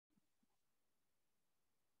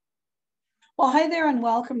Well, hi there and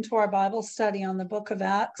welcome to our Bible study on the book of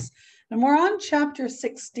Acts. And we're on chapter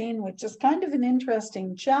 16, which is kind of an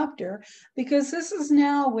interesting chapter because this is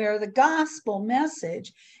now where the gospel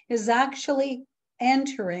message is actually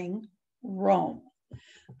entering Rome.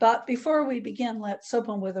 But before we begin, let's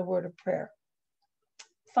open with a word of prayer.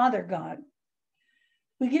 Father God,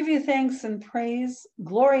 we give you thanks and praise,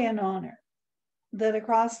 glory and honor that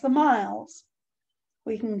across the miles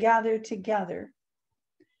we can gather together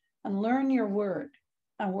and learn your word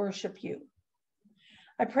and worship you.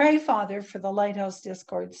 I pray, Father, for the Lighthouse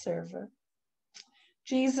Discord server.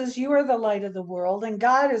 Jesus, you are the light of the world, and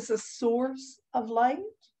God is the source of light.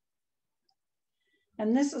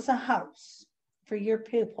 And this is a house for your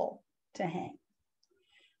people to hang.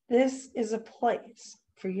 This is a place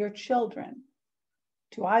for your children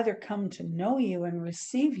to either come to know you and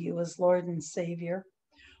receive you as Lord and Savior,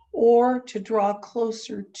 or to draw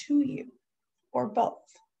closer to you, or both.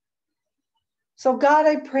 So God,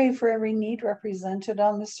 I pray for every need represented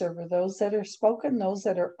on the server, those that are spoken, those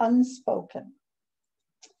that are unspoken,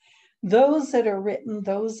 those that are written,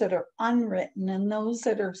 those that are unwritten, and those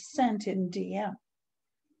that are sent in DM.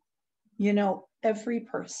 You know every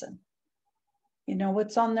person. You know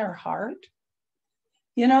what's on their heart.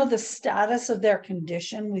 You know the status of their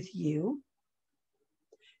condition with you.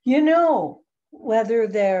 You know whether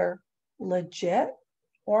they're legit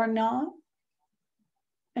or not.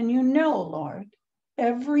 And you know, Lord,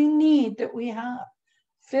 every need that we have,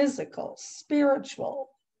 physical, spiritual,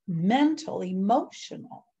 mental,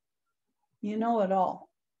 emotional, you know it all.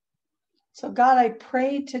 So God, I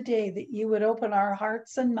pray today that you would open our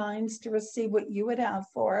hearts and minds to receive what you would have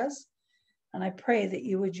for us. And I pray that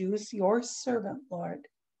you would use your servant, Lord,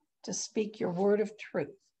 to speak your word of truth.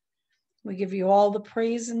 We give you all the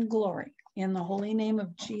praise and glory. In the holy name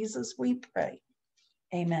of Jesus, we pray.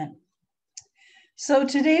 Amen. So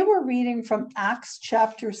today we're reading from Acts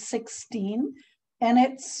chapter 16, and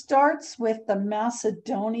it starts with the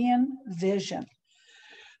Macedonian vision.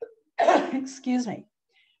 Excuse me.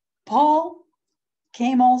 Paul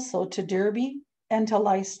came also to Derbe and to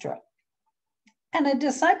Lystra, and a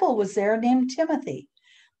disciple was there named Timothy,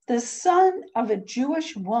 the son of a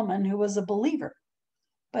Jewish woman who was a believer,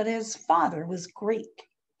 but his father was Greek.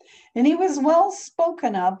 And he was well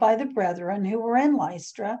spoken of by the brethren who were in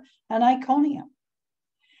Lystra and Iconium.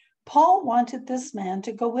 Paul wanted this man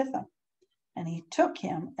to go with him, and he took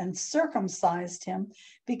him and circumcised him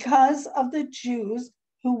because of the Jews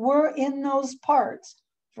who were in those parts,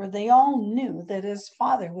 for they all knew that his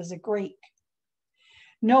father was a Greek.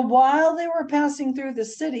 Now, while they were passing through the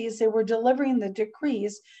cities, they were delivering the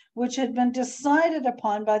decrees which had been decided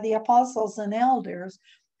upon by the apostles and elders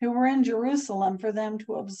who were in Jerusalem for them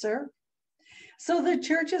to observe. So the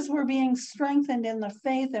churches were being strengthened in the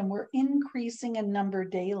faith and were increasing in number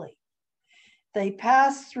daily. They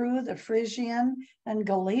passed through the Phrygian and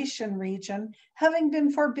Galatian region, having been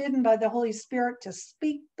forbidden by the Holy Spirit to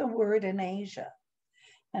speak the word in Asia.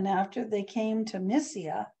 And after they came to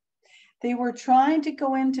Mysia, they were trying to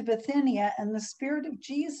go into Bithynia, and the Spirit of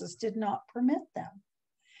Jesus did not permit them.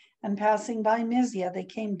 And passing by Mysia, they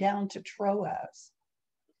came down to Troas.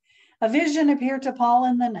 A vision appeared to Paul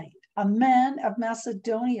in the night. A man of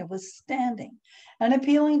Macedonia was standing and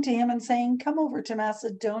appealing to him and saying, "Come over to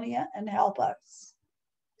Macedonia and help us."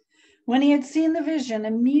 When he had seen the vision,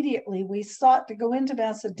 immediately we sought to go into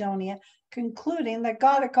Macedonia, concluding that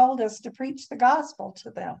God had called us to preach the gospel to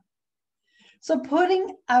them. So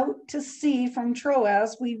putting out to sea from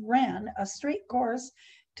Troas, we ran a straight course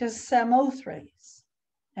to Samothrace,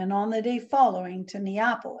 and on the day following to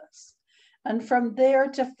Neapolis, and from there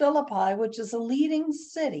to Philippi, which is a leading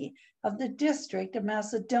city of the district of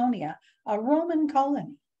Macedonia, a Roman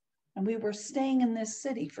colony. And we were staying in this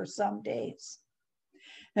city for some days.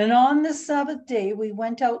 And on the Sabbath day, we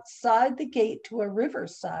went outside the gate to a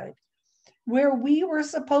riverside where we were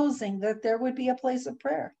supposing that there would be a place of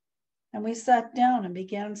prayer. And we sat down and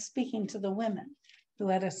began speaking to the women who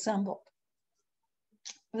had assembled.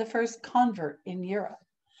 The first convert in Europe,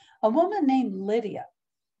 a woman named Lydia,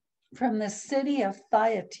 from the city of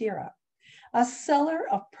Thyatira, a seller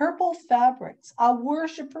of purple fabrics, a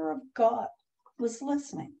worshiper of God, was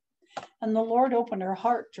listening. And the Lord opened her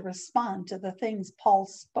heart to respond to the things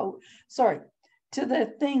to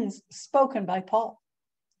the things spoken by Paul.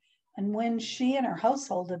 And when she and her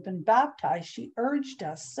household had been baptized, she urged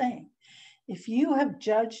us, saying, "If you have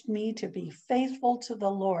judged me to be faithful to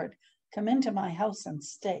the Lord, come into my house and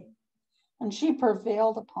stay." And she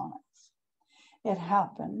prevailed upon us. It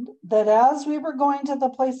happened that as we were going to the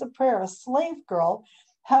place of prayer, a slave girl,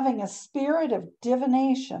 having a spirit of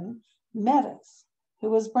divination, met us who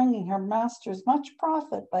was bringing her masters much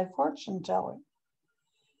profit by fortune telling.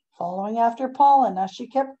 Following after Paulina, she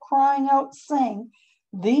kept crying out, saying,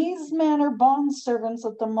 "These men are bondservants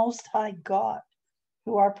of the Most High God,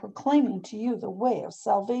 who are proclaiming to you the way of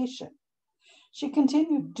salvation." She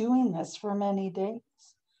continued doing this for many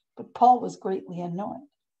days, but Paul was greatly annoyed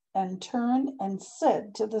and turned and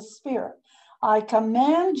said to the spirit, "I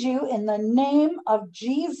command you in the name of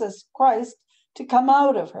Jesus Christ to come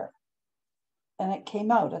out of her." And it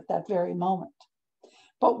came out at that very moment.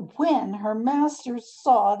 But when her masters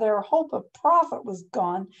saw their hope of profit was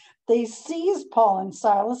gone, they seized Paul and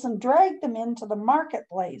Silas and dragged them into the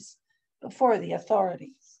marketplace before the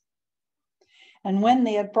authorities. And when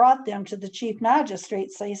they had brought them to the chief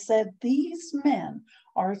magistrates, they said, "These men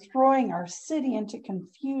are throwing our city into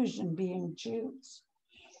confusion, being Jews,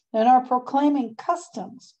 and are proclaiming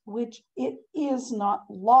customs which it is not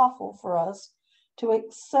lawful for us to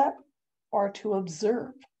accept or to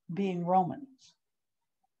observe, being Romans."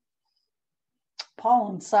 Paul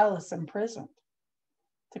and Silas imprisoned.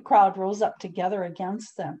 The crowd rose up together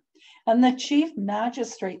against them, and the chief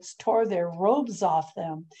magistrates tore their robes off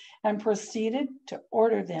them and proceeded to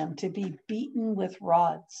order them to be beaten with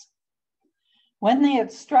rods. When they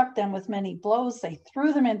had struck them with many blows, they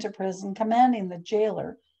threw them into prison, commanding the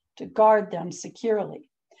jailer to guard them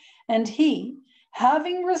securely. And he,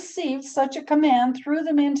 having received such a command, threw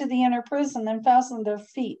them into the inner prison and fastened their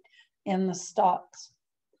feet in the stocks.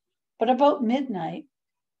 But about midnight,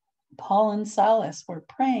 Paul and Silas were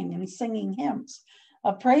praying and singing hymns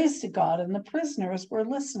of praise to God, and the prisoners were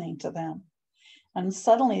listening to them. And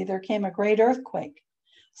suddenly there came a great earthquake,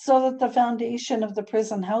 so that the foundation of the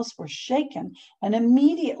prison house was shaken, and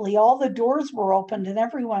immediately all the doors were opened and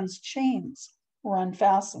everyone's chains were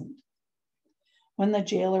unfastened. When the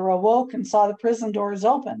jailer awoke and saw the prison doors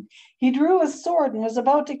open, he drew his sword and was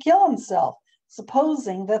about to kill himself,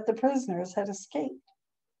 supposing that the prisoners had escaped.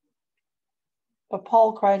 But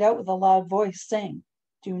Paul cried out with a loud voice, saying,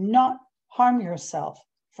 "Do not harm yourself,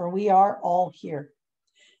 for we are all here."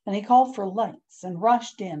 And he called for lights and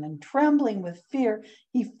rushed in, and trembling with fear,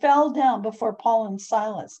 he fell down before Paul and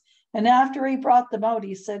Silas. And after he brought them out,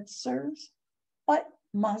 he said, "Sirs, what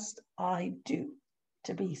must I do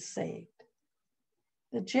to be saved?"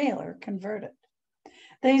 The jailer converted.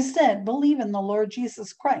 They said, "Believe in the Lord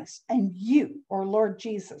Jesus Christ, and you, or Lord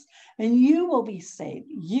Jesus, and you will be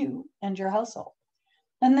saved, you and your household."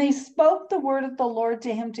 And they spoke the word of the Lord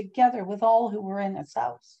to him together with all who were in his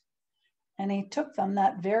house. And he took them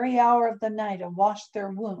that very hour of the night and washed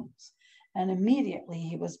their wounds. And immediately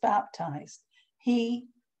he was baptized, he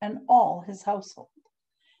and all his household.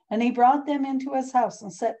 And he brought them into his house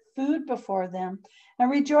and set food before them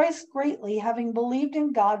and rejoiced greatly, having believed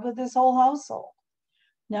in God with his whole household.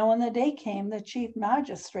 Now when the day came, the chief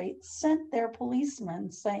magistrates sent their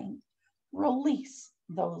policemen, saying, "Release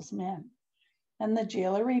those men." And the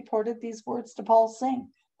jailer reported these words to Paul,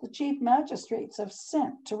 saying, "The chief magistrates have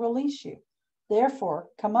sent to release you. Therefore,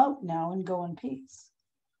 come out now and go in peace."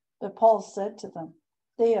 But Paul said to them,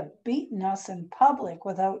 "They have beaten us in public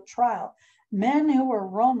without trial, men who were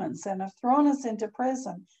Romans, and have thrown us into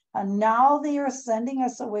prison. And now they are sending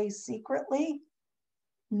us away secretly?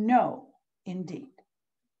 No, indeed.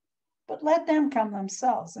 But let them come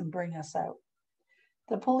themselves and bring us out."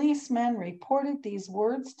 The policemen reported these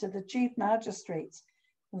words to the chief magistrates.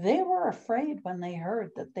 They were afraid when they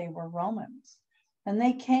heard that they were Romans. And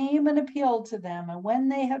they came and appealed to them, and when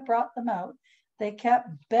they had brought them out, they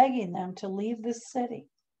kept begging them to leave the city.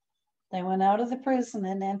 They went out of the prison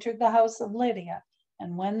and entered the house of Lydia,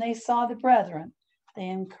 and when they saw the brethren, they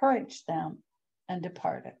encouraged them and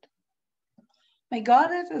departed. May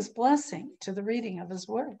God add his blessing to the reading of his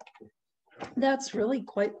word. That's really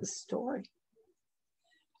quite the story.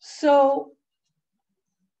 So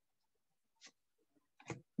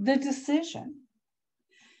the decision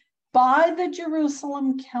by the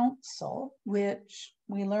Jerusalem Council, which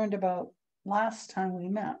we learned about last time we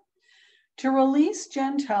met, to release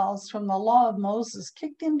Gentiles from the law of Moses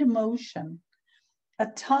kicked into motion a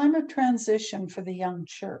time of transition for the young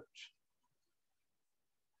church.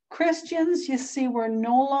 Christians, you see, were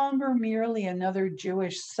no longer merely another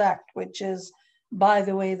Jewish sect, which is, by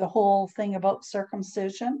the way, the whole thing about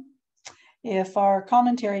circumcision. If our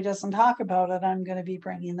commentary doesn't talk about it, I'm going to be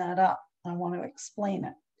bringing that up. I want to explain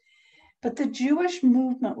it. But the Jewish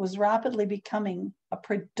movement was rapidly becoming a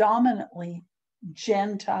predominantly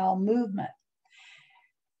Gentile movement.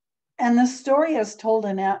 And the story as told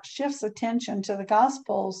in Acts shifts attention to the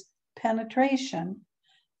gospel's penetration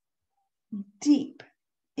deep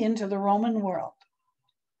into the Roman world,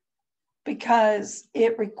 because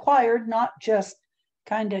it required not just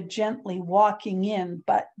kind of gently walking in,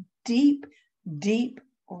 but deep, deep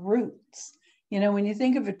roots. When you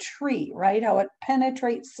think of a tree, right, how it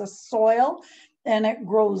penetrates the soil and it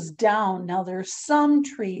grows down. Now, there's some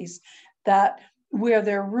trees that where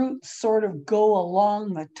their roots sort of go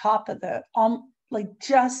along the top of the, like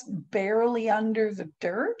just barely under the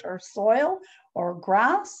dirt or soil or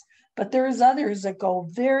grass. But there's others that go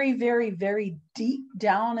very, very, very deep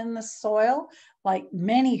down in the soil, like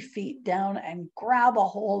many feet down, and grab a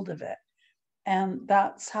hold of it. And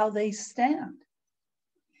that's how they stand.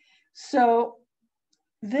 So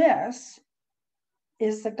this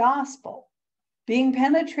is the gospel being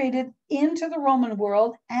penetrated into the Roman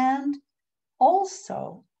world. And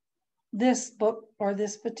also this book, or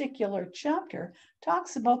this particular chapter,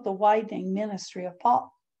 talks about the widening ministry of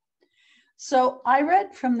Paul. So I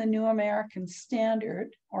read from the New American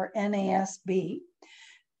Standard, or NASB.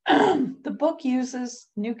 The book uses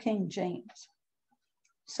New King James.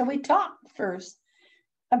 So we talked first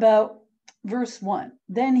about verse 1.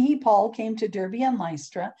 Then he, Paul, came to Derbe and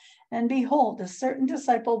Lystra, and behold, a certain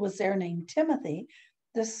disciple was there named Timothy,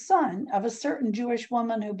 the son of a certain Jewish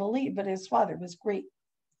woman who believed, but his father was Greek.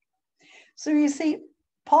 So you see,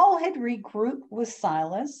 Paul had regrouped with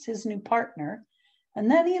Silas, his new partner, and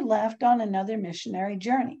then he left on another missionary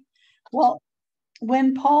journey. Well,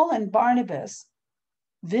 when Paul and Barnabas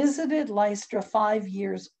visited Lystra 5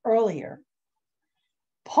 years earlier,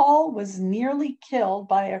 Paul was nearly killed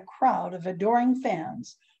by a crowd of adoring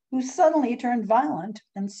fans who suddenly turned violent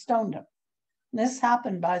and stoned him. This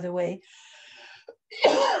happened, by the way,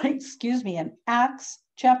 in Acts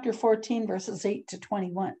chapter 14, verses 8 to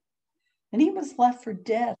 21. And he was left for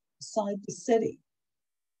dead beside the city.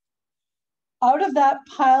 Out of that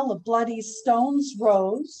pile of bloody stones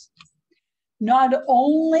rose not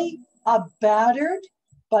only a battered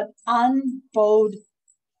but unbowed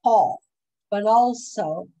Paul, but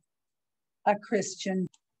also a Christian.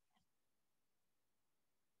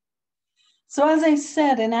 So as I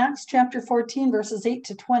said in Acts chapter 14, verses 8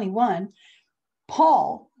 to 21,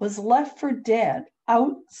 Paul was left for dead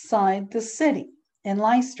outside the city in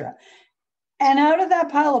Lystra. And out of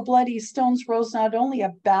that pile of bloody stones rose not only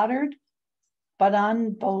a battered but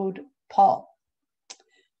unbowed Paul,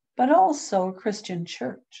 but also a Christian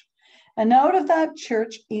church. And out of that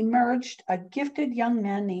church emerged a gifted young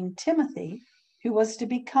man named Timothy, who was to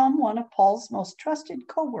become one of Paul's most trusted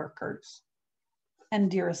co-workers and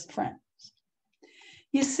dearest friends.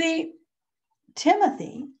 You see,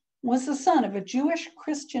 Timothy was the son of a Jewish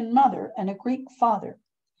Christian mother and a Greek father.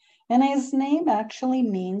 And his name actually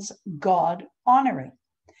means God honoring.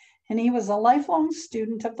 And he was a lifelong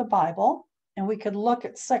student of the Bible. And we could look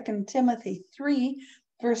at 2 Timothy 3,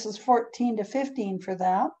 verses 14 to 15 for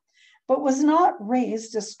that, but was not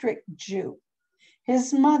raised a strict Jew.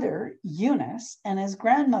 His mother, Eunice, and his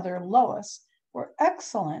grandmother, Lois, were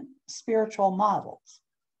excellent spiritual models.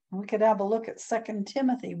 We could have a look at 2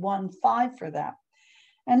 Timothy 1:5 for that.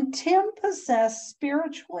 And Tim possessed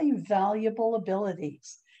spiritually valuable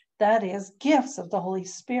abilities, that is, gifts of the Holy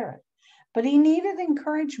Spirit, but he needed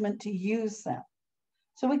encouragement to use them.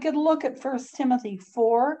 So we could look at 1 Timothy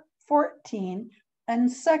 4:14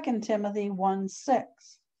 and 2 Timothy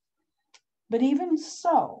 1:6. But even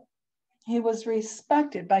so, he was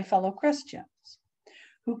respected by fellow Christians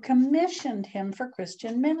who commissioned him for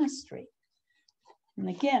Christian ministry. And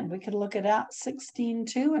again, we could look at Acts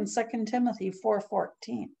 16:2 and 2 Timothy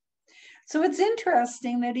 4:14. So it's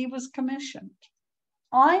interesting that he was commissioned.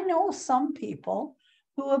 I know some people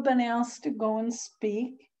who have been asked to go and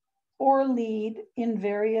speak or lead in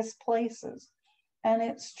various places. And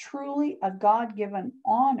it's truly a God-given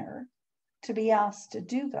honor to be asked to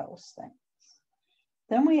do those things.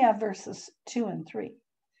 Then we have verses 2 and 3.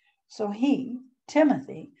 So he,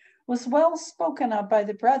 Timothy, was well spoken of by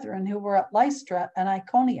the brethren who were at Lystra and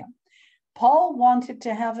Iconium. Paul wanted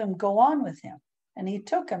to have him go on with him, and he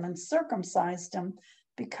took him and circumcised him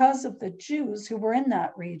because of the Jews who were in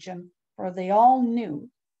that region, for they all knew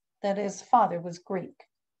that his father was Greek.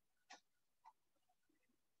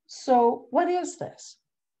 So what is this?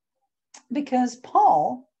 Because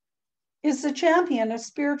Paul is the champion of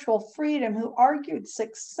spiritual freedom who argued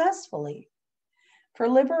successfully for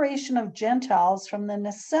liberation of Gentiles from the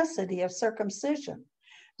necessity of circumcision,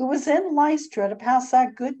 who was in Lystra to pass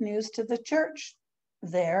that good news to the church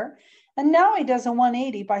there. And now he does a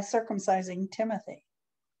 180 by circumcising Timothy.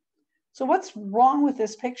 So what's wrong with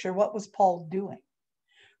this picture? What was Paul doing?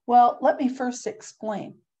 Well, let me first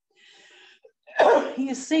explain.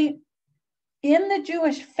 You see, in the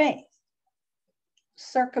Jewish faith,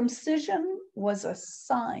 circumcision was a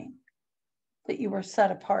sign that you were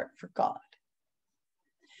set apart for God.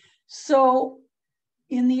 So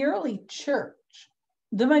in the early church,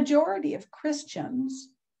 the majority of Christians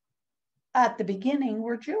at the beginning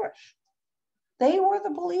were Jewish. They were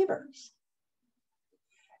the believers.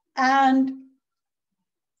 And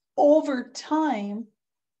over time,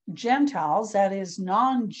 Gentiles, that is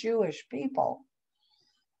non-Jewish people,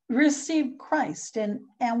 received Christ. And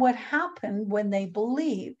what happened when they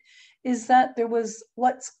believed is that there was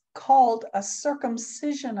what's called a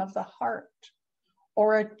circumcision of the heart,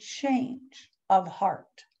 or a change of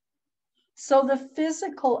heart. So the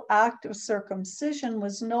physical act of circumcision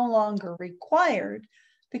was no longer required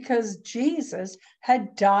because Jesus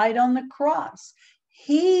had died on the cross.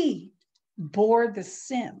 He bore the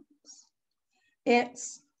sins.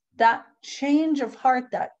 It's that change of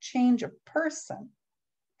heart, that change of person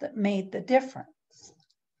that made the difference.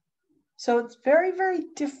 So it's very, very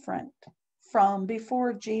different from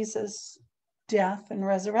before Jesus' death and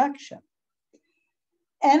resurrection.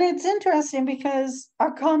 And it's interesting because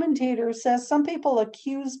our commentator says some people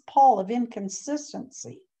accuse Paul of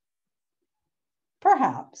inconsistency.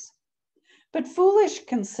 Perhaps. But foolish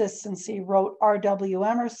consistency, wrote R.W.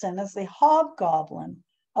 Emerson, is the hobgoblin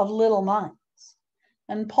of little minds.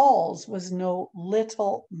 And Paul's was no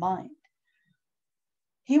little mind.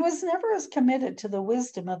 He was never as committed to the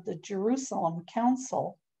wisdom of the Jerusalem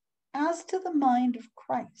council as to the mind of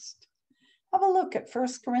Christ. Have a look at 1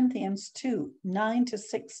 Corinthians 2, 9 to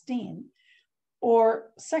 16,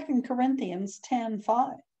 or 2 Corinthians 10,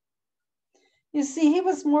 5. You see, he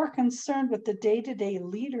was more concerned with the day-to-day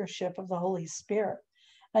leadership of the Holy Spirit.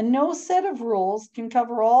 And no set of rules can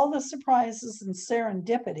cover all the surprises and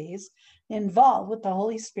serendipities involved with the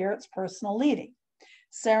Holy Spirit's personal leading.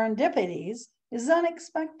 Serendipities is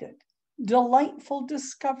unexpected, delightful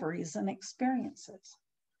discoveries and experiences.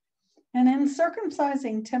 And in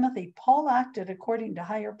circumcising Timothy, Paul acted according to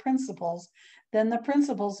higher principles than the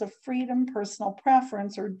principles of freedom, personal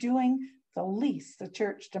preference, or doing the least the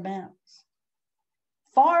church demands.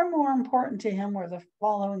 Far more important to him were the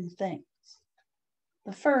following things.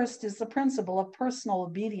 The first is the principle of personal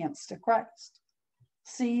obedience to Christ.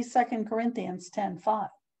 See 2 Corinthians 10:5.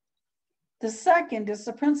 The second is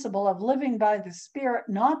the principle of living by the Spirit,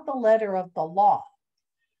 not the letter of the law.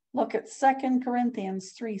 Look at 2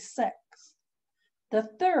 Corinthians 3:6. The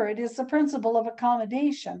third is the principle of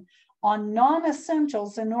accommodation on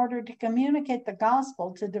non-essentials in order to communicate the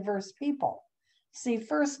gospel to diverse people. See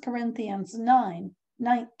 1 Corinthians 9,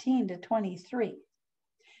 19 to 23.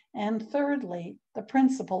 And thirdly, the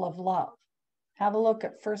principle of love. Have a look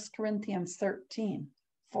at 1 Corinthians 13,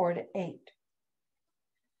 4 to 8.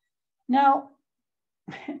 Now,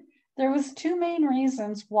 there was two main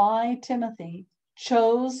reasons why Timothy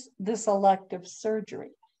chose this elective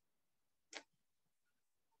surgery.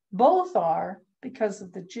 Both are because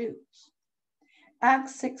of the Jews.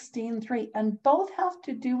 Acts 16:3, and both have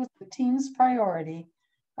to do with the team's priority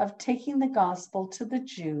of taking the gospel to the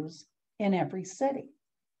Jews in every city.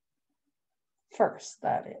 First,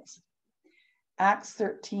 that is. Acts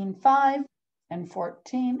 13:5 and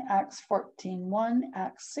 14, Acts 14:1,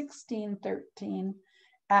 Acts 16:13,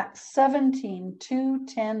 Acts 17:2,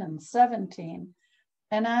 10, and 17,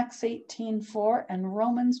 and Acts 18:4 and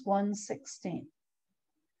Romans 1:16.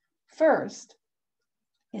 First,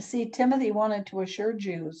 you see, Timothy wanted to assure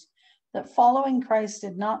Jews that following Christ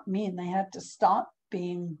did not mean they had to stop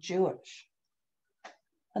being Jewish.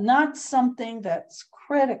 And that's something that's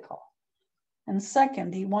critical. And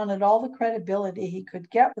second, he wanted all the credibility he could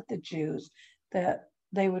get with the Jews that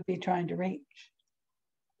they would be trying to reach.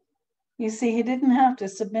 You see, he didn't have to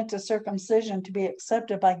submit to circumcision to be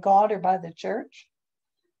accepted by God or by the church,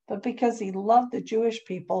 but because he loved the Jewish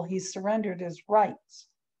people, he surrendered his rights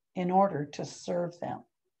in order to serve them.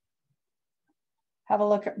 Have a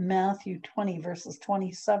look at Matthew 20, verses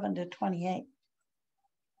 27 to 28.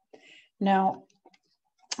 Now,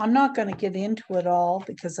 I'm not going to get into it all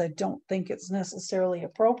because I don't think it's necessarily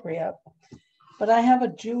appropriate, but I have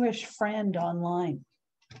a Jewish friend online,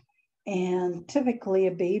 and typically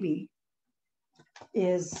a baby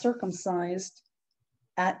is circumcised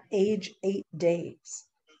at age 8 days.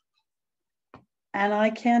 And I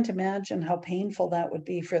can't imagine how painful that would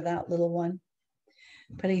be for that little one.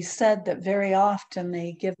 But he said that very often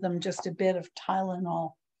they give them just a bit of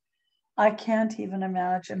Tylenol. I can't even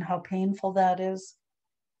imagine how painful that is.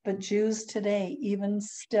 But Jews today, even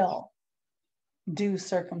still, do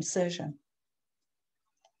circumcision.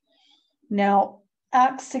 Now,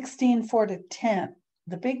 Acts 16:4 to 10,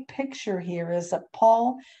 the big picture here is that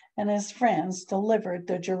Paul and his friends delivered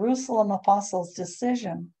the Jerusalem apostles'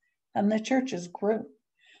 decision, and the churches grew.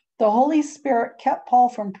 The Holy Spirit kept Paul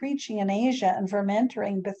from preaching in Asia and from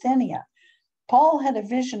entering Bithynia. Paul had a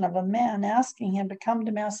vision of a man asking him to come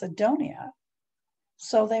to Macedonia,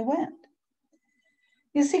 so they went.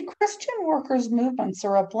 You see, Christian workers' movements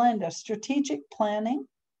are a blend of strategic planning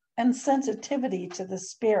and sensitivity to the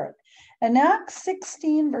Spirit. And Acts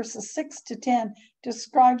 16, verses 6 to 10,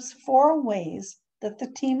 describes 4 ways that the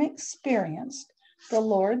team experienced the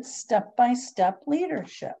Lord's step-by-step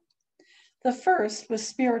leadership. The first was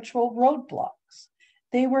spiritual roadblocks.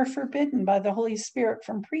 They were forbidden by the Holy Spirit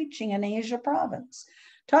from preaching in Asia province.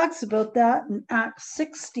 Talks about that in Acts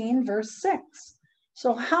 16, verse 6.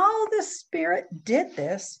 So how the Spirit did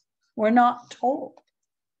this, we're not told.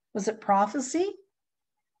 Was it prophecy?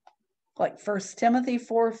 Like 1 Timothy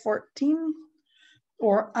 4:14?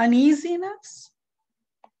 Or uneasiness?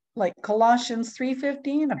 Like Colossians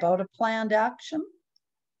 3:15 about a planned action?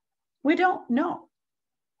 We don't know.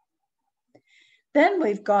 Then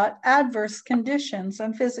we've got adverse conditions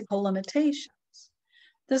and physical limitations.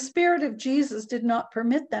 The Spirit of Jesus did not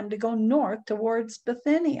permit them to go north towards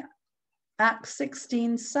Bithynia. Acts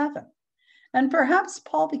 16:7. And perhaps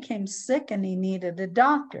Paul became sick and he needed a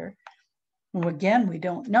doctor. Well, again, we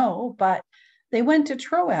don't know, but they went to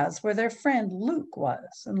Troas where their friend Luke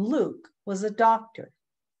was, and Luke was a doctor.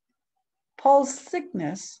 Paul's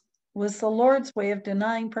sickness was the Lord's way of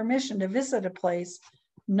denying permission to visit a place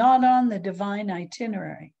not on the divine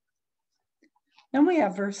itinerary. Then we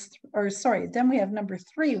have number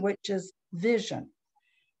 3, which is vision.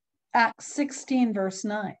 Acts 16, verse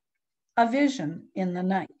 9. A vision in the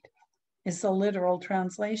night is the literal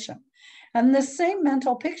translation. And the same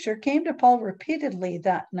mental picture came to Paul repeatedly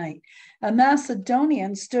that night. A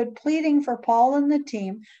Macedonian stood pleading for Paul and the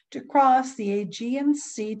team to cross the Aegean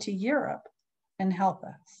Sea to Europe and help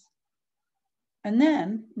us. And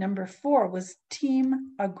then number 4 was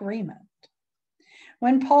team agreement.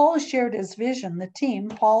 When Paul shared his vision, the team,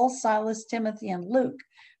 Paul, Silas, Timothy, and Luke,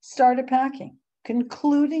 started packing,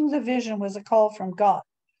 concluding the vision was a call from God.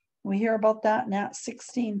 We hear about that in Acts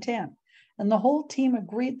 16:10. And the whole team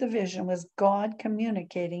agreed the vision was God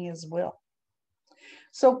communicating his will.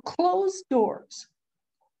 So closed doors,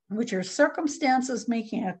 which are circumstances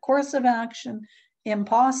making a course of action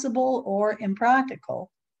impossible or impractical,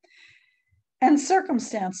 and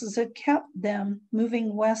circumstances that kept them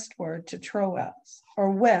moving westward to Troas,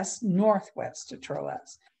 or northwest to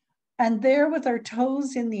Troas. And there, with our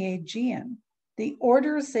toes in the Aegean, the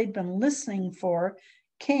orders they'd been listening for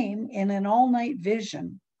came in an all-night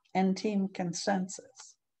vision and team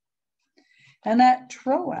consensus. And at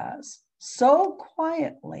Troas, so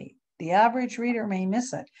quietly, the average reader may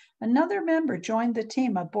miss it, another member joined the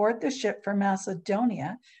team aboard the ship for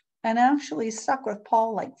Macedonia and actually stuck with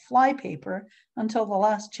Paul like flypaper until the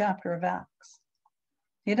last chapter of Acts.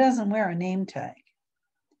 He doesn't wear a name tag.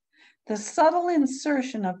 The subtle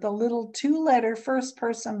insertion of the little 2-letter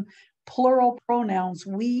first-person plural pronouns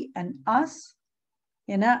we and us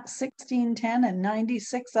in Acts 16:10 and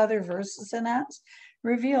 96 other verses in Acts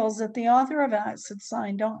reveals that the author of Acts had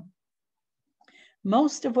signed on.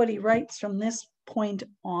 Most of what he writes from this point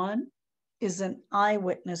on is an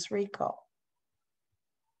eyewitness recall.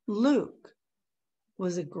 Luke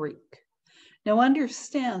was a Greek. Now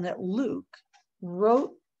understand that Luke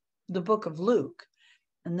wrote the book of Luke,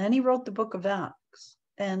 and then he wrote the book of Acts.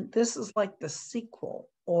 And this is like the sequel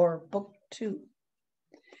or book 2.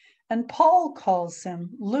 And Paul calls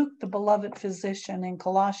him Luke, the beloved physician, in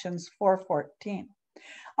Colossians 4:14.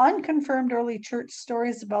 Unconfirmed early church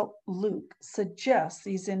stories about Luke suggest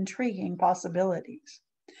these intriguing possibilities.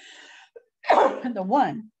 The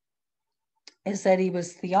one is that he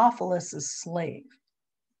was Theophilus' slave.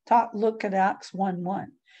 Look at Acts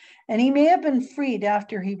 1:1. And he may have been freed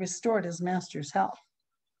after he restored his master's health.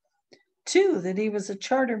 2, that he was a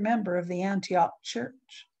charter member of the Antioch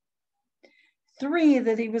church. 3,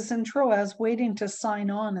 that he was in Troas waiting to sign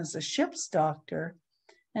on as a ship's doctor.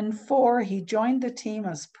 And 4, he joined the team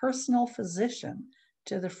as personal physician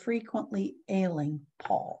to the frequently ailing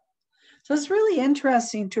Paul. So it's really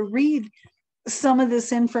interesting to read some of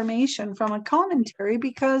this information from a commentary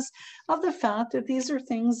because of the fact that these are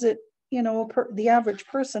things that, the average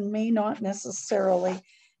person may not necessarily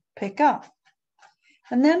pick up.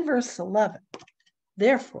 And then verse 11,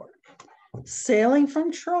 therefore, sailing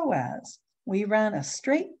from Troas, we ran a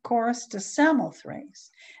straight course to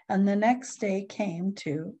Samothrace, and the next day came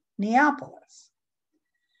to Neapolis.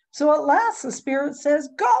 So at last the Spirit says,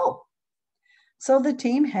 go. So the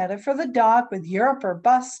team headed for the dock with Europe or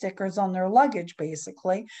bus stickers on their luggage,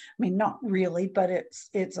 basically. I mean, not really, but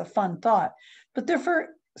it's a fun thought. But their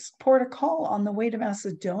first port of call on the way to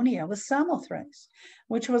Macedonia was Samothrace,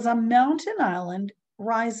 which was a mountain island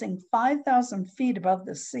rising 5,000 feet above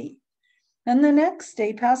the sea. And the next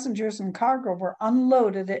day, passengers and cargo were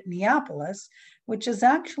unloaded at Neapolis, which is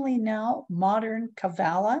actually now modern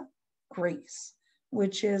Kavala, Greece,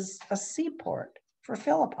 which is a seaport for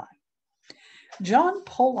Philippi. John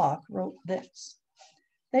Pollock wrote this: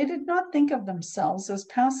 "They did not think of themselves as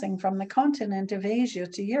passing from the continent of Asia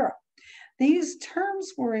to Europe. These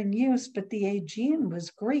terms were in use, but the Aegean was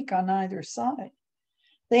Greek on either side.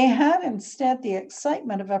 They had instead the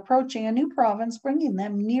excitement of approaching a new province, bringing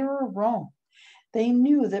them nearer Rome. They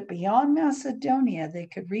knew that beyond Macedonia they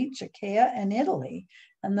could reach Achaia and Italy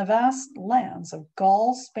and the vast lands of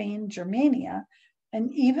Gaul, Spain, Germania,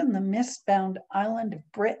 and even the mist-bound island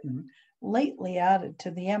of Britain, lately added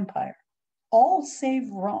to the empire, all save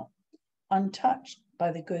Rome, untouched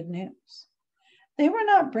by the good news. They were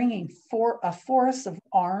not bringing a force of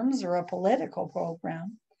arms or a political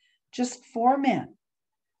program, just 4 men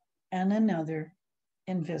and another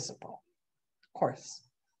invisible. Of course,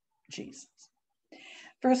 Jesus."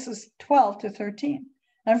 Verses 12 to 13.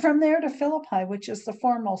 "And from there to Philippi, which is the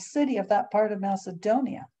foremost city of that part of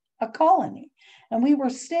Macedonia, a colony. And we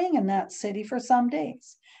were staying in that city for some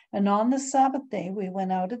days. And on the Sabbath day, we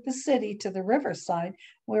went out of the city to the riverside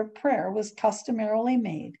where prayer was customarily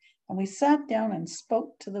made, and we sat down and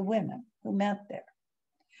spoke to the women who met there."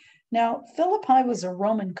 Now, Philippi was a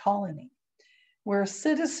Roman colony where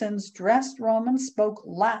citizens dressed Roman, spoke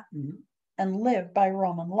Latin, and lived by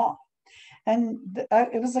Roman law. And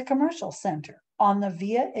it was a commercial center on the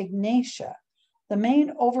Via Egnatia, the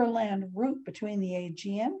main overland route between the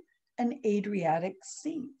Aegean and Adriatic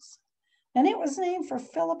seas. And it was named for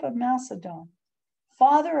Philip of Macedon,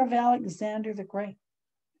 father of Alexander the Great.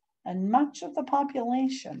 And much of the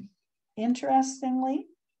population, interestingly,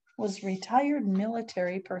 was retired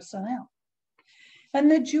military personnel. And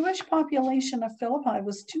the Jewish population of Philippi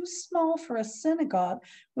was too small for a synagogue,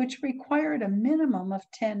 which required a minimum of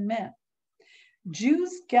 10 men.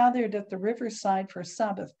 Jews gathered at the riverside for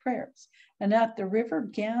Sabbath prayers, and at the river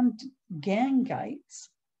Gangites,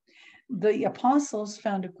 the apostles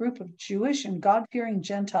found a group of Jewish and God-fearing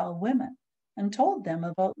Gentile women and told them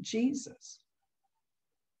about Jesus.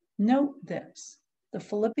 Note this: the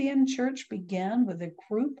Philippian church began with a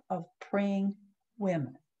group of praying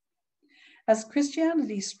women. As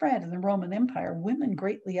Christianity spread in the Roman Empire, women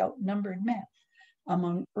greatly outnumbered men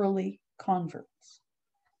among early converts.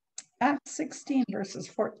 Acts 16, verses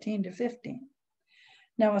 14 to 15.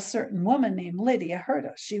 "Now a certain woman named Lydia heard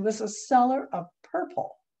us. She was a seller of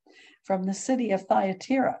purple from the city of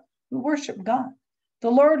Thyatira, who worshiped God. The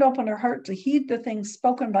Lord opened her heart to heed the things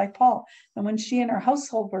spoken by Paul, and when she and her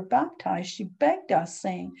household were baptized, she begged us,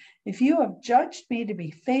 saying, 'If you have judged me to be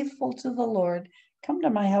faithful to the Lord, come to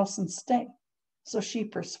my house and stay.' So she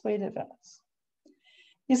persuaded us."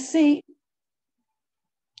 You see,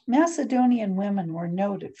 Macedonian women were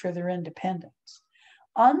noted for their independence.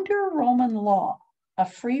 Under Roman law, a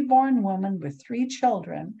freeborn woman with 3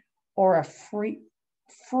 children or a freed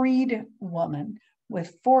woman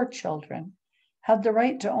with 4 children had the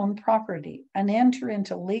right to own property and enter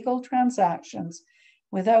into legal transactions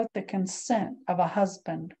without the consent of a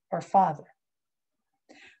husband or father.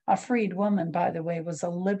 A freed woman, by the way, was a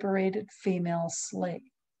liberated female slave.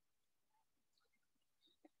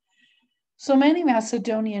 So many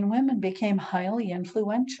Macedonian women became highly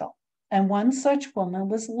influential, and one such woman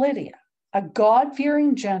was Lydia, a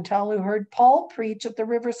God-fearing Gentile who heard Paul preach at the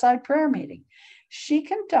Riverside prayer meeting. She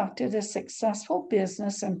conducted a successful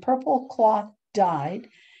business in purple cloth dyed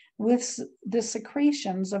with the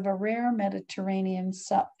secretions of a rare Mediterranean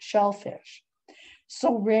shellfish.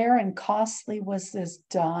 So rare and costly was this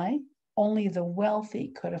dye, only the wealthy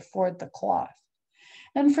could afford the cloth.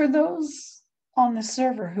 And for those on the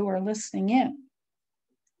server who are listening in,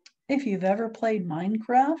 if you've ever played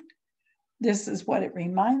Minecraft, this is what it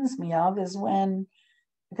reminds me of, is when,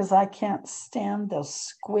 because I can't stand those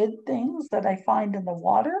squid things that I find in the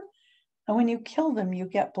water, and when you kill them, you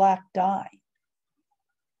get black dye.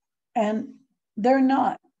 And they're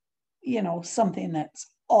not, something that's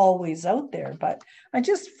always out there, but I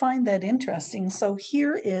just find that interesting. So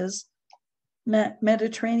here is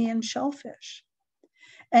Mediterranean shellfish.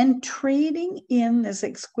 And trading in this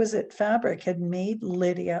exquisite fabric had made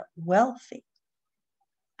Lydia wealthy.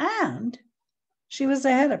 And she was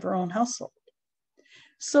the head of her own household.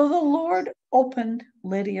 So the Lord opened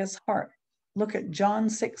Lydia's heart. Look at John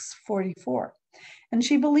 6:44. And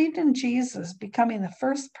she believed in Jesus, becoming the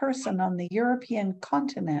first person on the European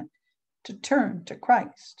continent to turn to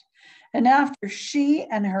Christ. And after she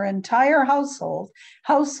and her entire household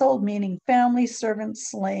meaning family, servants,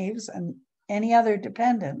 slaves, and any other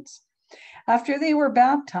dependents, after they were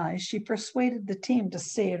baptized, she persuaded the team to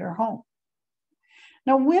stay at her home.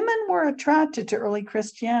 Now, women were attracted to early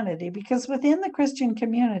Christianity because within the Christian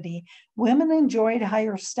community, women enjoyed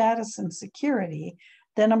higher status and security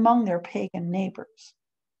than among their pagan neighbors.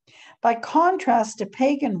 By contrast to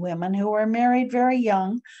pagan women who were married very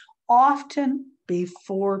young, often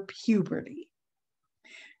before puberty,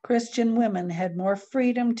 Christian women had more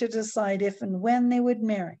freedom to decide if and when they would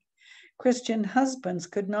marry. Christian husbands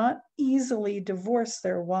could not easily divorce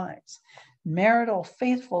their wives. Marital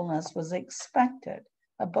faithfulness was expected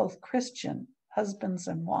of both Christian husbands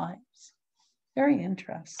and wives. Very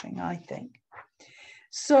interesting, I think.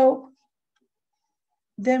 So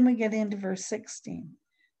then we get into verse 16.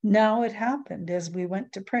 Now it happened as we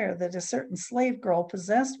went to prayer that a certain slave girl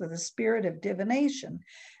possessed with a spirit of divination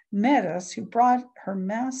met us, who brought her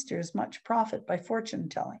masters much profit by fortune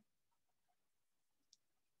telling.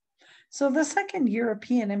 So the second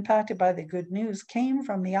European impacted by the good news came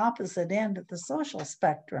from the opposite end of the social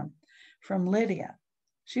spectrum, from Lydia.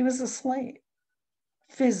 She was a slave,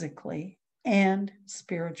 physically and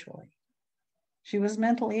spiritually. She was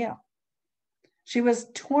mentally ill. She was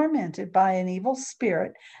tormented by an evil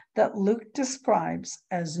spirit that Luke describes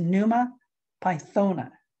as Pneuma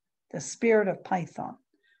Pythona, the spirit of Python,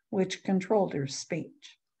 which controlled her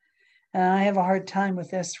speech. And I have a hard time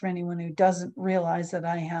with this for anyone who doesn't realize that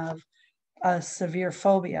I have a severe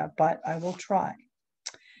phobia, but I will try.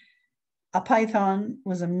 A python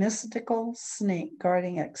was a mystical snake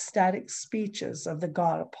guarding ecstatic speeches of the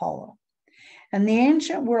god Apollo. And the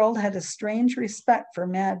ancient world had a strange respect for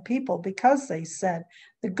mad people because, they said,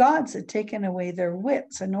 the gods had taken away their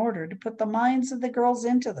wits in order to put the minds of the girls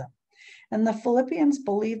into them. And the Philippians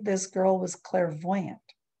believed this girl was clairvoyant,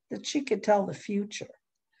 that she could tell the future.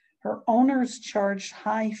 Her owners charged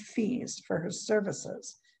high fees for her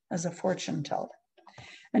services as a fortune teller.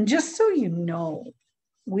 And just so you know,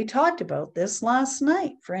 we talked about this last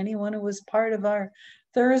night for anyone who was part of our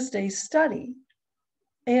Thursday study.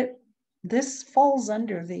 This falls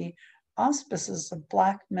under the auspices of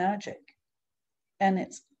black magic, and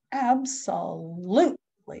it's absolutely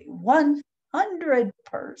 100%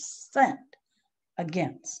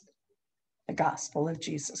 against the gospel of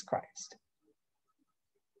Jesus Christ.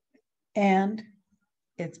 And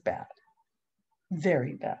it's bad,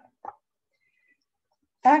 very bad.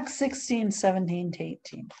 Acts 16, 17 to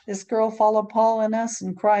 18. This girl followed Paul and us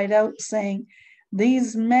and cried out, saying,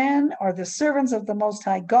 these men are the servants of the Most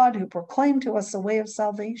High God who proclaim to us the way of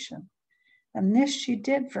salvation. And this she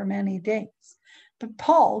did for many days. But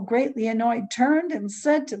Paul, greatly annoyed, turned and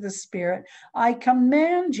said to the spirit, I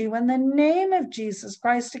command you in the name of Jesus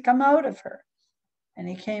Christ to come out of her. And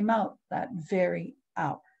he came out that very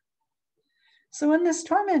hour. So when this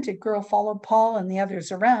tormented girl followed Paul and the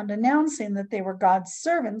others around, announcing that they were God's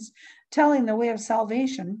servants, telling the way of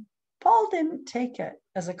salvation, Paul didn't take it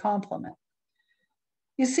as a compliment.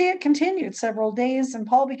 You see, it continued several days, and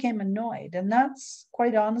Paul became annoyed, and that's,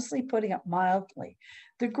 quite honestly, putting it mildly.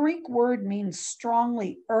 The Greek word means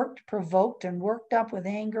strongly irked, provoked, and worked up with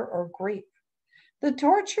anger or grief. The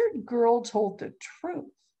tortured girl told the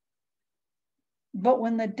truth. But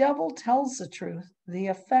when the devil tells the truth, the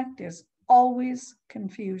effect is always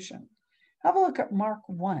confusion. Have a look at Mark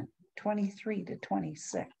 1, 23 to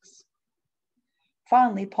 26.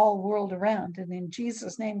 Finally, Paul whirled around and in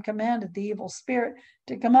Jesus' name commanded the evil spirit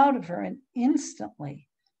to come out of her, and instantly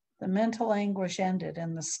the mental anguish ended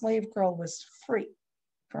and the slave girl was free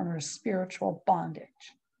from her spiritual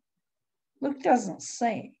bondage. Luke doesn't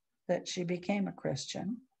say that she became a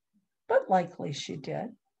Christian, but likely she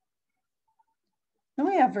did. Then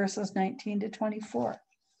we have verses 19 to 24.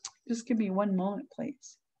 Just give me one moment,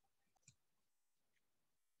 please.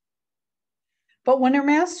 But when her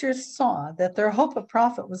masters saw that their hope of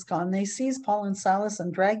profit was gone, they seized Paul and Silas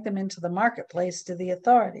and dragged them into the marketplace to the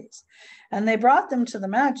authorities. And they brought them to the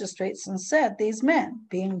magistrates and said, these men,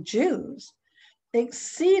 being Jews,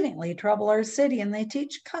 exceedingly trouble our city, and they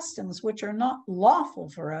teach customs which are not lawful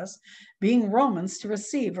for us, being Romans, to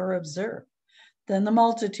receive or observe. Then the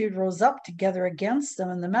multitude rose up together against them,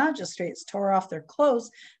 and the magistrates tore off their clothes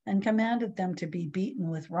and commanded them to be beaten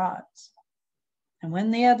with rods. And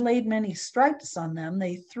when they had laid many stripes on them,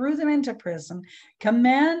 they threw them into prison,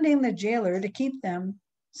 commanding the jailer to keep them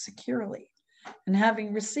securely. And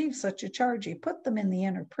having received such a charge, he put them in the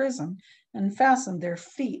inner prison and fastened their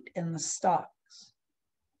feet in the stocks.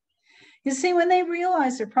 You see, when they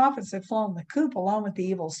realized their profits had flown the coop along with the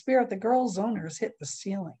evil spirit, the girl's owners hit the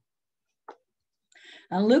ceiling.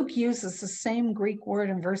 And Luke uses the same Greek word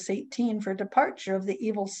in verse 18 for departure of the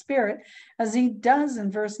evil spirit as he does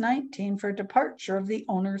in verse 19 for departure of the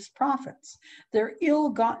owner's profits. Their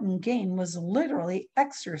ill-gotten gain was literally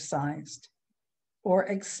exorcised or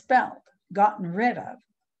expelled. gotten rid of,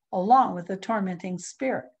 along with the tormenting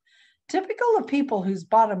spirit. Typical of people whose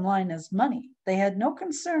bottom line is money, they had no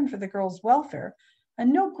concern for the girl's welfare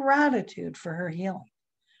and no gratitude for her healing.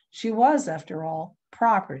 She was, after all,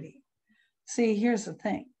 property. See, here's the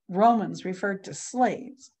thing. Romans referred to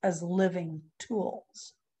slaves as living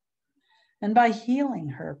tools. And by healing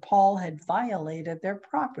her, Paul had violated their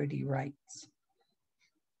property rights.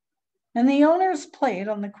 And the owners played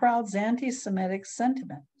on the crowd's anti-Semitic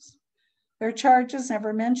sentiments. Their charges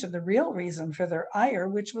never mentioned the real reason for their ire,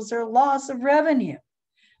 which was their loss of revenue.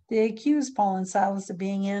 They accused Paul and Silas of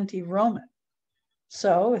being anti-Roman.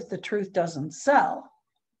 So if the truth doesn't sell,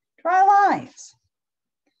 try lies.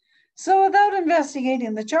 So without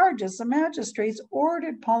investigating the charges, the magistrates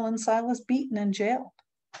ordered Paul and Silas beaten and jailed.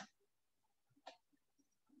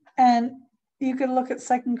 And you could look at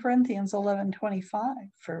 2 Corinthians 11:25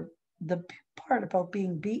 for the part about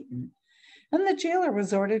being beaten. And the jailer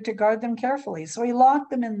was ordered to guard them carefully. So he locked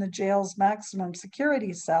them in the jail's maximum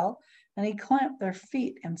security cell and he clamped their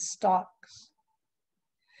feet in stocks.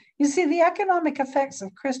 You see, the economic effects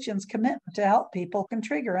of Christians' commitment to help people can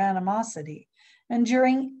trigger animosity. And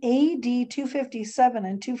during AD 257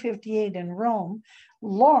 and 258 in Rome,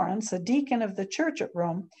 Lawrence, a deacon of the church at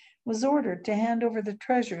Rome, was ordered to hand over the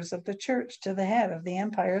treasures of the church to the head of the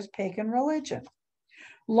empire's pagan religion.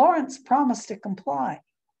 Lawrence promised to comply.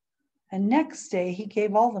 And next day, he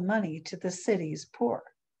gave all the money to the city's poor.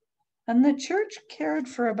 And the church cared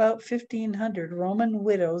for about 1,500 Roman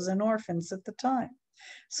widows and orphans at the time.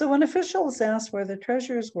 So when officials asked where the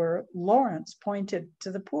treasures were, Lawrence pointed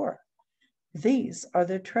to the poor. These are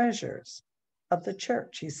the treasures of the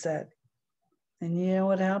church, he said. And you know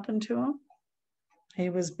what happened to him? He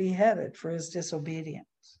was beheaded for his disobedience.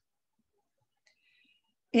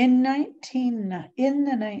 In the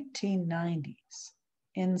 1990s,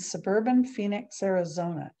 in suburban Phoenix,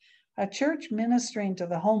 Arizona, a church ministering to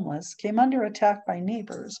the homeless came under attack by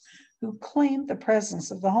neighbors who claimed the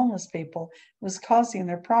presence of the homeless people was causing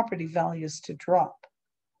their property values to drop.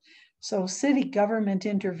 So city government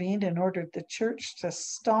intervened and ordered the church to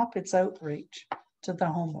stop its outreach to the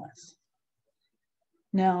homeless.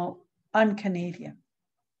 Now, I'm Canadian,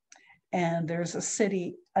 and there's a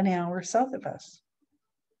city an hour south of us.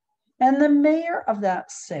 And the mayor of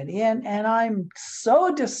that city, and I'm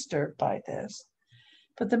so disturbed by this,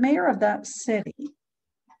 but the mayor of that city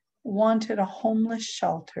wanted a homeless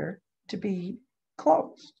shelter to be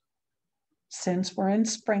closed. Since we're in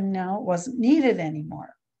spring now, it wasn't needed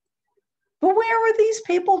anymore. But where were these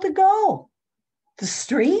people to go? The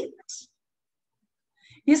streets?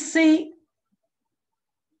 You see,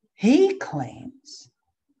 he claims,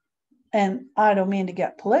 and I don't mean to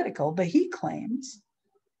get political, but he claims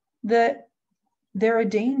that they're a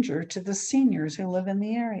danger to the seniors who live in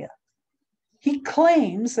the area. He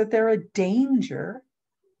claims that they're a danger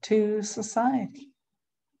to society.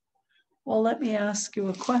 Well, let me ask you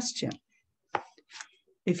a question.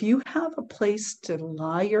 If you have a place to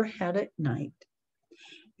lie your head at night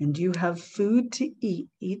and you have food to eat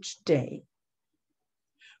each day,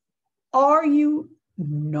 are you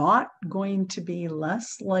not going to be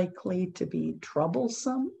less likely to be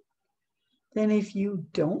troublesome than if you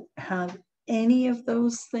don't have any of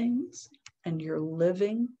those things and you're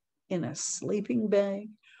living in a sleeping bag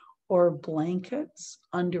or blankets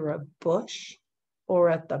under a bush or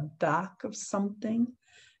at the back of something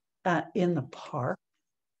in the park?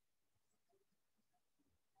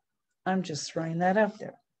 I'm just throwing that out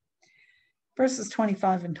there. Verses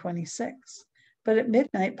 25 and 26. But at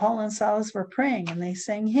midnight, Paul and Silas were praying and they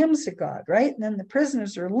sang hymns to God, right? And then the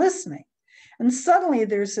prisoners are listening. And suddenly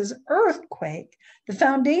there's this earthquake. The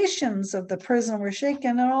foundations of the prison were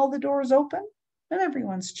shaken and all the doors open and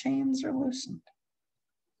everyone's chains are loosened.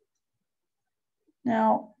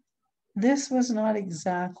 Now, this was not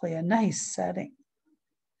exactly a nice setting.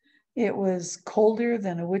 It was colder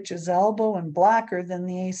than a witch's elbow and blacker than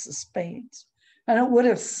the ace of spades. And it would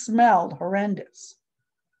have smelled horrendous.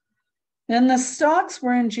 And the stocks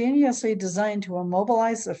were ingeniously designed to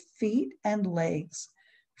immobilize the feet and legs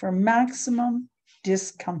for maximum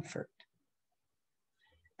discomfort.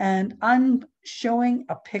 And I'm showing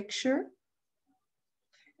a picture.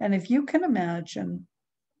 And if you can imagine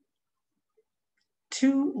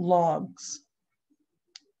 2 logs,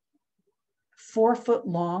 4 foot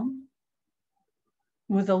long,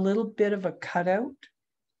 with a little bit of a cutout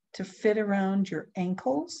to fit around your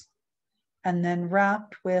ankles, and then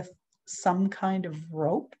wrapped with some kind of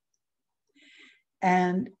rope,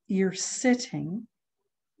 and you're sitting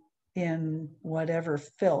in whatever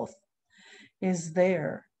filth is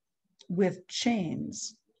there with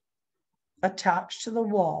chains attached to the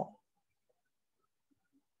wall,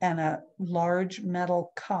 and a large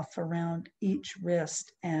metal cuff around each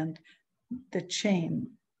wrist and the chain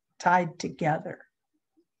tied together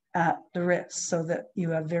at the wrist so that you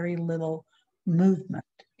have very little movement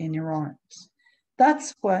in your arms.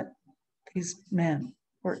 That's what these men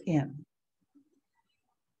were in.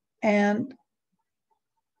 And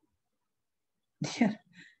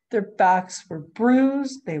their backs were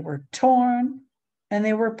bruised, they were torn, and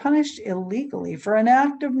they were punished illegally for an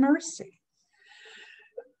act of mercy.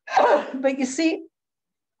 But you see,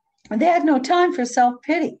 they had no time for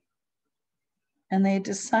self-pity, and they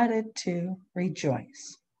decided to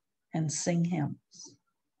rejoice and sing hymns.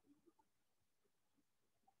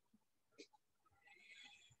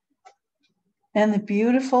 And the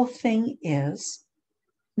beautiful thing is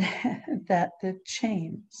that the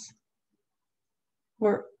chains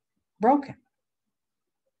were broken.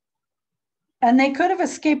 And they could have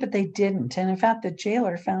escaped, but they didn't. And in fact, the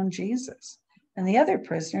jailer found Jesus. And the other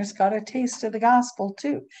prisoners got a taste of the gospel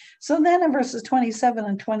too. So then in verses 27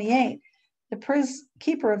 and 28, the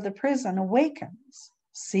keeper of the prison awakens,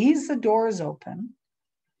 sees the doors open,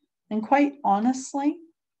 and quite honestly,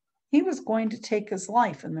 he was going to take his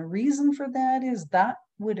life. And the reason for that is that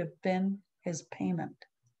would have been his payment.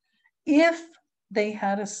 If they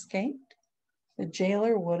had escaped, the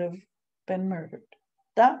jailer would have been murdered.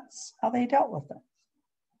 That's how they dealt with it.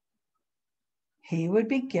 He would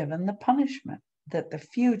be given the punishment that the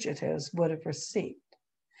fugitives would have received.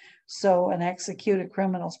 So an executed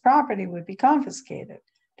criminal's property would be confiscated.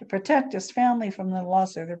 To protect his family from the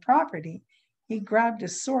loss of their property, he grabbed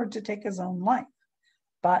his sword to take his own life.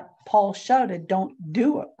 But Paul shouted, "Don't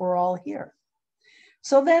do it, we're all here."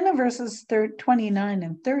 So then in verses 29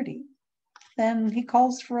 and 30, then he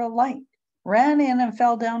calls for a light, ran in and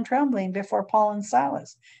fell down trembling before Paul and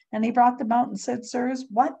Silas. And he brought them out and said, "Sirs,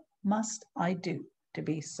 what must I do to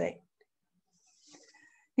be saved?"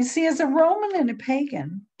 You see, as a Roman and a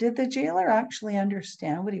pagan, did the jailer actually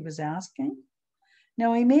understand what he was asking?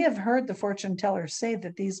 Now, he may have heard the fortune teller say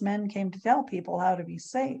that these men came to tell people how to be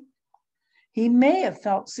saved. He may have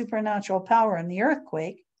felt supernatural power in the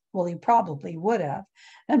earthquake. Well, he probably would have,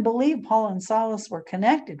 and believed Paul and Silas were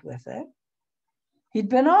connected with it. He'd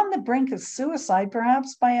been on the brink of suicide,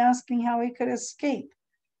 perhaps by asking how he could escape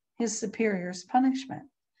his superior's punishment.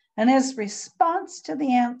 And his response to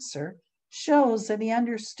the answer shows that he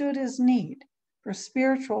understood his need for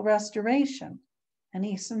spiritual restoration, and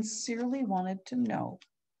he sincerely wanted to know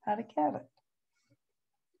how to get it.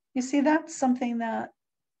 You see, that's something that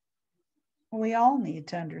we all need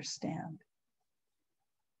to understand.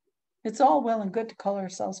 It's all well and good to call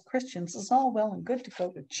ourselves Christians. It's all well and good to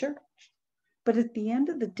go to church. But at the end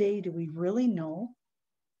of the day, do we really know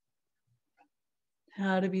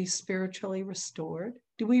how to be spiritually restored?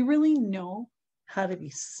 Do we really know how to be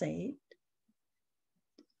saved?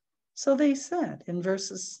 So they said in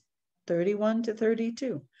verses 31 to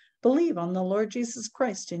 32, "Believe on the Lord Jesus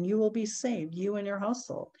Christ and you will be saved, you and your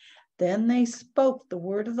household." Then they spoke the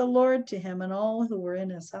word of the Lord to him and all who were in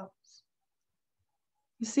his house.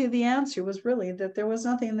 You see, the answer was really that there was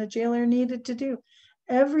nothing the jailer needed to do.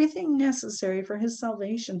 Everything necessary for his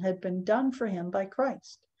salvation had been done for him by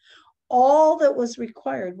Christ. All that was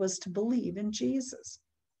required was to believe in Jesus.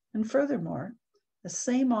 And furthermore, the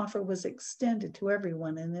same offer was extended to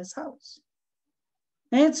everyone in his house.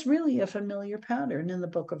 And it's really a familiar pattern in the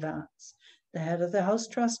book of Acts. The head of the house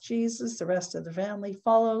trusts Jesus, the rest of the family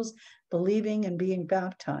follows, believing and being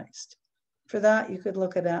baptized. For that, you could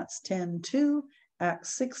look at Acts 10:2, Acts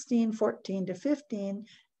 16:14 to 15,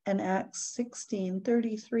 and Acts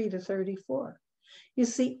 16:33 to 34. You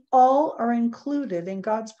see, all are included in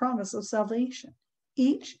God's promise of salvation.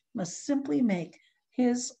 Each must simply make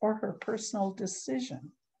his or her personal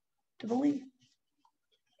decision to believe.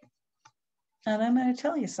 And I'm going to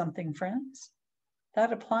tell you something, friends.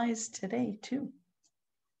 That applies today too.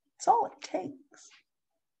 It's all it takes.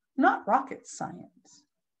 Not rocket science.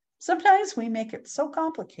 Sometimes we make it so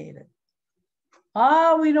complicated.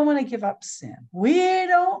 We don't want to give up sin. We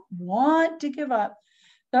don't want to give up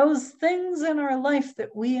those things in our life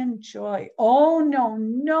that we enjoy. Oh, no,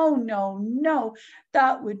 no, no, no.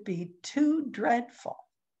 That would be too dreadful.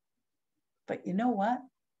 But you know what?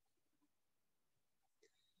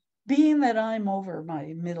 Being that I'm over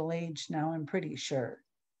my middle age now, I'm pretty sure.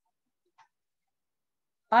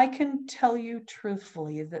 I can tell you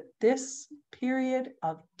truthfully that this period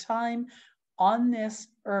of time on this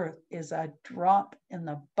earth is a drop in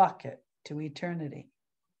the bucket to eternity.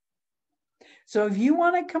 So if you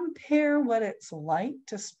want to compare what it's like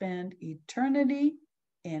to spend eternity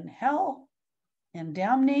in hell and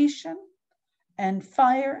damnation and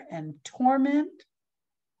fire and torment,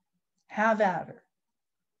 have at her.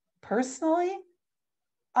 Personally,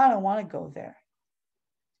 I don't want to go there.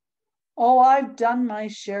 Oh, I've done my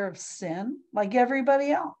share of sin like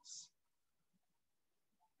everybody else.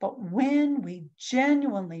 But when we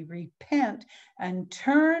genuinely repent and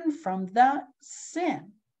turn from that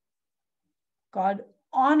sin, God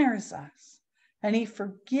honors us and he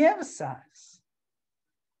forgives us.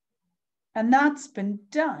 And that's been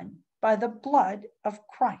done by the blood of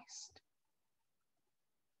Christ.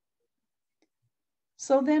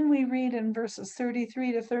 So then we read in verses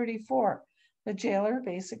 33 to 34, the jailer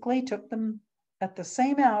basically took them at the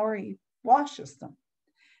same hour, he washes them.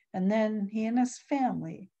 And then he and his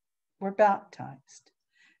family were baptized.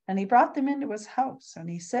 And he brought them into his house and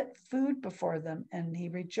he set food before them and he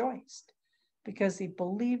rejoiced because he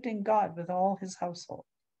believed in God with all his household.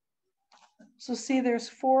 So see, there's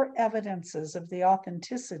 4 evidences of the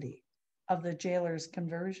authenticity of the jailer's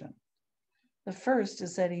conversion. The first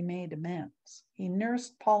is that he made amends. He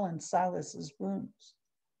nursed Paul and Silas's wounds.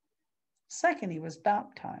 Second, he was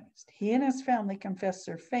baptized. He and his family confessed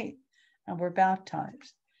their faith and were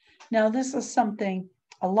baptized. Now, this is something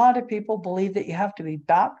a lot of people believe that you have to be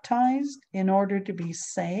baptized in order to be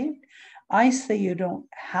saved. I say you don't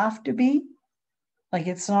have to be. Like,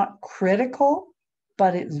 it's not critical,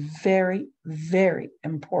 but it's very, very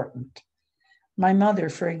important. My mother,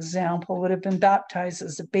 for example, would have been baptized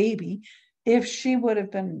as a baby. If she would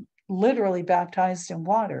have been literally baptized in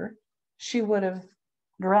water, she would have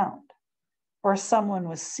drowned. Or someone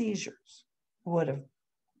with seizures would have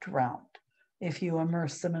drowned if you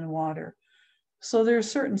immerse them in water. So there are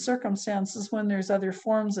certain circumstances when there's other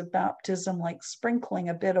forms of baptism, like sprinkling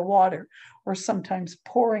a bit of water or sometimes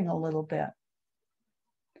pouring a little bit.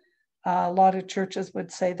 A lot of churches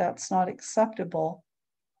would say that's not acceptable,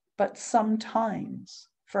 but sometimes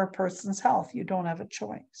for a person's health, you don't have a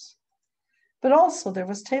choice. But also there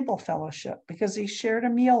was table fellowship because he shared a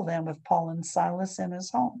meal then with Paul and Silas in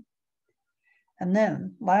his home. And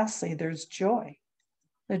then lastly, there's joy.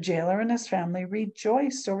 The jailer and his family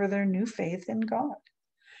rejoiced over their new faith in God.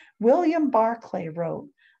 William Barclay wrote,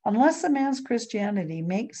 "Unless a man's Christianity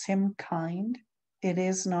makes him kind, it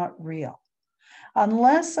is not real.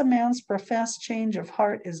 Unless a man's professed change of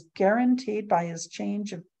heart is guaranteed by his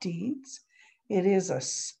change of deeds, it is a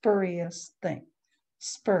spurious thing."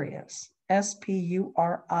 Spurious, S-P-U-R-I-O-U-S,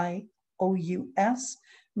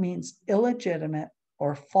 means illegitimate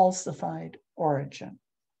or falsified origin.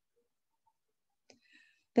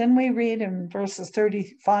 Then we read in verses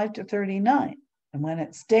 35 to 39, and when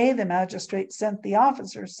it's day, the magistrate sent the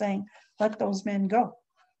officers, saying, "Let those men go."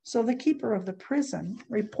 So the keeper of the prison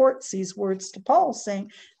reports these words to Paul,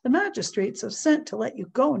 saying, "The magistrates have sent to let you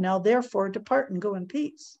go. Now, therefore, depart and go in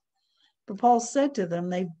peace." But Paul said to them,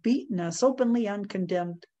 "They've beaten us openly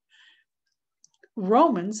uncondemned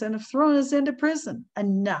Romans and have thrown us into prison.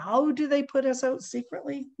 And now do they put us out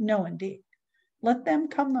secretly? No, indeed. Let them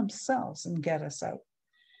come themselves and get us out."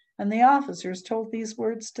 And the officers told these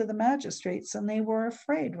words to the magistrates, and they were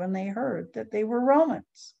afraid when they heard that they were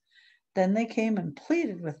Romans. Then they came and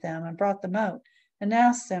pleaded with them and brought them out and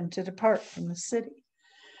asked them to depart from the city.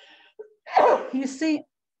 You see,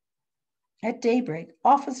 at daybreak,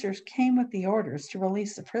 officers came with the orders to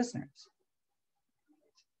release the prisoners.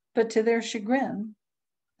 But to their chagrin,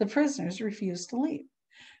 the prisoners refused to leave.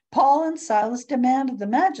 Paul and Silas demanded the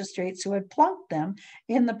magistrates who had plunked them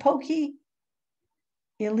in the pokey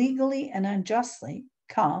illegally and unjustly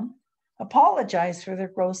come, apologize for their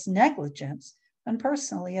gross negligence, and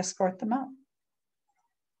personally escort them out.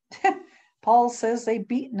 Paul says they've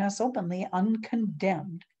beaten us openly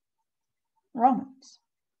uncondemned Romans.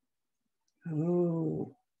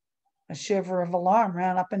 Ooh, a shiver of alarm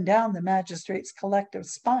ran up and down the magistrates' collective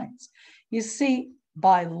spines. You see,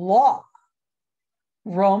 by law,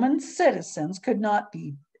 Roman citizens could not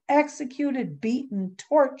be executed, beaten,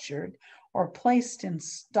 tortured, or placed in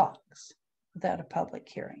stocks without a public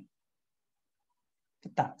hearing.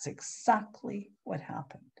 But that's exactly what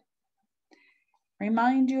happened.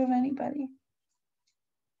 Remind you of anybody?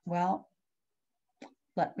 Well,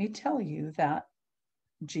 let me tell you that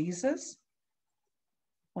Jesus,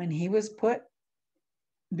 when he was put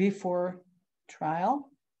before trial,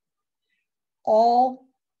 all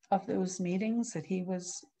of those meetings that he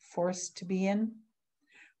was forced to be in,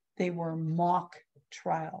 they were mock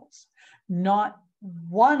trials. Not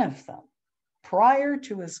one of them prior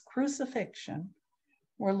to his crucifixion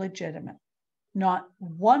were legitimate. Not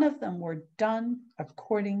one of them were done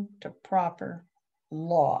according to proper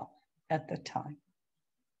law at the time.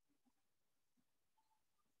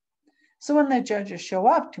 So when the judges show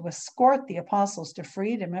up to escort the apostles to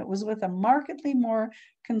freedom, it was with a markedly more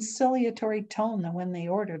conciliatory tone than when they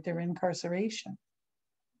ordered their incarceration.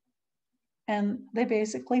 And they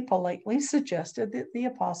basically politely suggested that the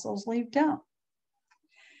apostles leave town.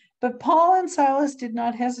 But Paul and Silas did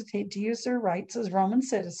not hesitate to use their rights as Roman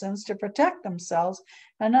citizens to protect themselves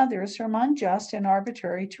and others from unjust and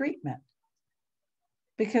arbitrary treatment,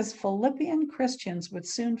 because Philippian Christians would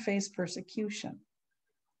soon face persecution.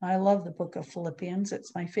 I love the book of Philippians.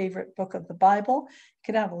 It's my favorite book of the Bible. You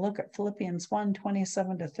could have a look at Philippians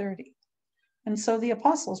 1:27-30. And so the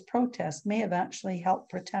apostles' protest may have actually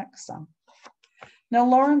helped protect some. Now,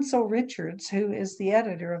 Lawrence O. Richards, who is the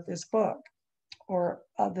editor of this book, or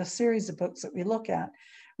the series of books that we look at,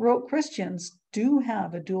 wrote Christians do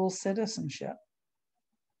have a dual citizenship.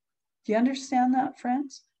 Do you understand that,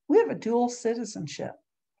 friends? We have a dual citizenship.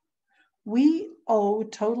 We owe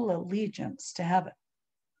total allegiance to heaven.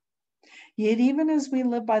 Yet even as we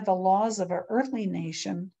live by the laws of our earthly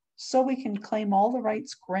nation, so we can claim all the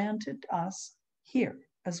rights granted us here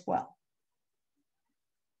as well.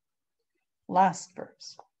 Last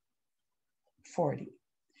verse, 40.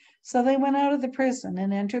 So they went out of the prison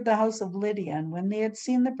and entered the house of Lydia, and when they had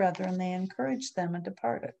seen the brethren, they encouraged them and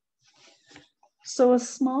departed. So a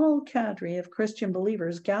small cadre of Christian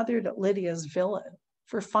believers gathered at Lydia's villa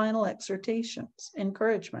for final exhortations,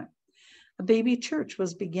 encouragement. A baby church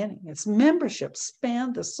was beginning. Its membership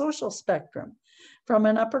spanned the social spectrum, from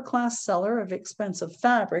an upper-class seller of expensive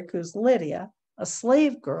fabric, who's Lydia, a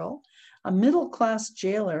slave girl, a middle-class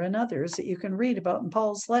jailer, and others that you can read about in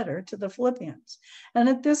Paul's letter to the Philippians. And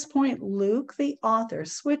at this point, Luke, the author,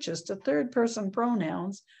 switches to third-person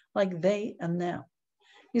pronouns like they and them.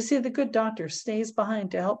 You see, the good doctor stays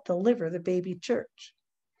behind to help deliver the baby church.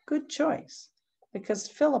 Good choice, because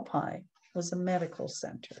Philippi was a medical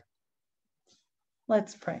center.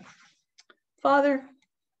 Let's pray. Father,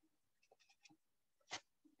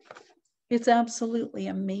 it's absolutely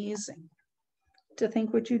amazing to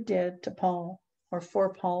think what you did to Paul, or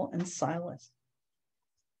for Paul and Silas.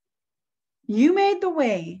 You made the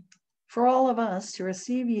way for all of us to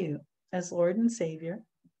receive you as Lord and Savior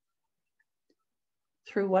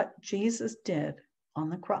through what Jesus did on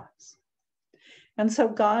the cross. And so,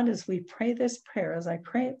 God, as we pray this prayer, as I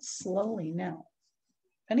pray it slowly now,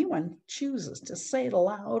 anyone chooses to say it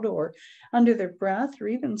aloud or under their breath or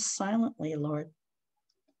even silently, Lord,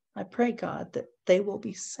 I pray, God, that they will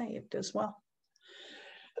be saved as well.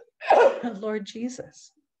 Lord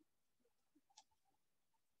Jesus,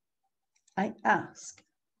 I ask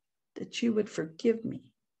that you would forgive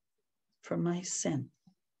me for my sin.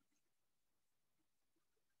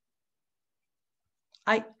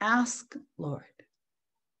 I ask, Lord,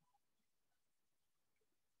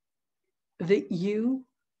 that you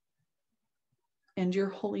and your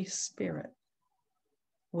Holy Spirit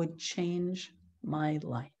would change my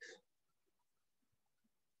life.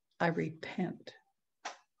 I repent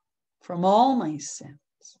from all my sins.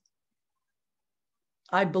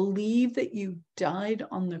 I believe that you died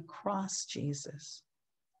on the cross, Jesus,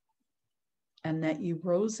 and that you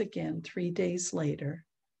rose again 3 days later,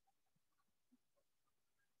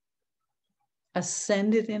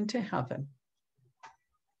 ascended into heaven,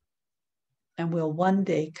 and will one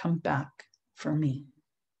day come back for me.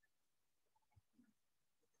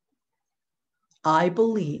 I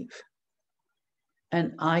believe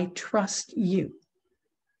and I trust you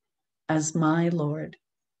as my Lord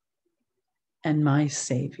and my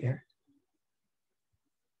Savior.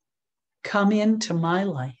 Come into my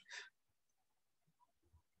life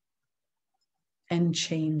and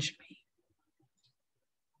change me.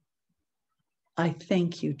 I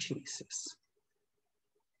thank you, Jesus.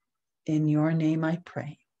 In your name I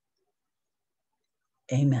pray.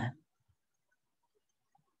 Amen.